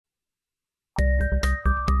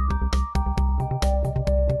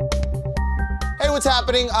what's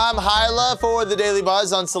happening? I'm Hyla for the Daily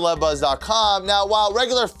Buzz on CELEBUZZ.com. Now, while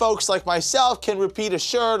regular folks like myself can repeat a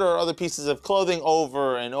shirt or other pieces of clothing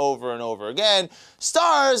over and over and over again,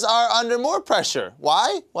 stars are under more pressure.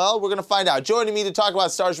 Why? Well, we're going to find out. Joining me to talk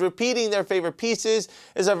about stars repeating their favorite pieces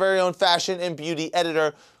is our very own fashion and beauty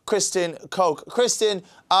editor, Kristin Koch. Kristin,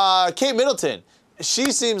 Kate Middleton.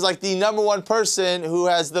 She seems like the #1 person who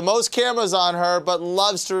has the most cameras on her but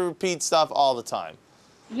loves to repeat stuff all the time.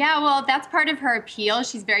 Yeah, well, that's part of her appeal.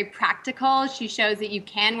 She's very practical. She shows that you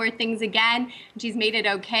can wear things again. And she's made it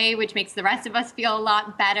okay, which makes the rest of us feel a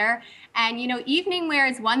lot better. And, you know, evening wear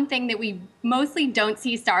is one thing that we mostly don't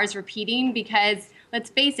see stars repeating because, let's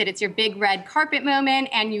face it, it's your big red carpet moment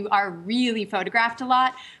and you are really photographed a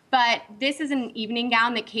lot. But this is an evening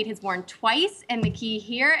gown that Kate has worn twice, and the key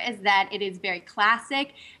here is that it is very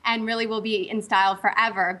classic and really will be in style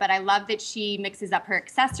forever. But I love that she mixes up her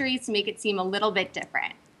accessories to make it seem a little bit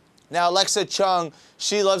different. Now, Alexa Chung,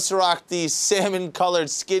 she loves to rock these salmon-colored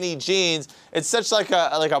skinny jeans. It's such like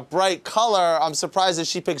a bright color. I'm surprised that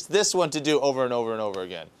she picks this one to do over and over and over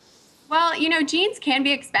again. Well, you know, jeans can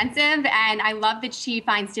be expensive, and I love that she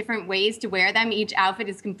finds different ways to wear them. Each outfit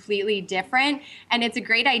is completely different, and it's a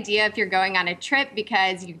great idea if you're going on a trip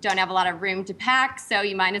because you don't have a lot of room to pack, so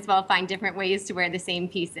you might as well find different ways to wear the same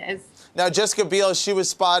pieces. Now, Jessica Biel, she was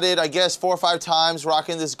spotted, I guess, 4 or 5 times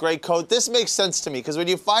rocking this gray coat. This makes sense to me, because when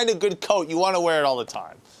you find a good coat, you want to wear it all the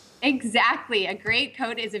time. Exactly. A great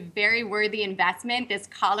coat is a very worthy investment. This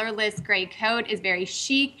collarless gray coat is very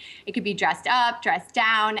chic. It could be dressed up, dressed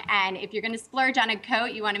down, and if you're going to splurge on a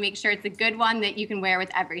coat, you want to make sure it's a good one that you can wear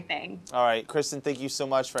with everything. All right, Kristin, thank you so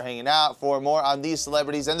much for hanging out. For more on these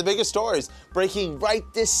celebrities and the biggest stories breaking right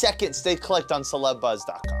this second, stay clicked on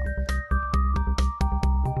CELEBUZZ.com.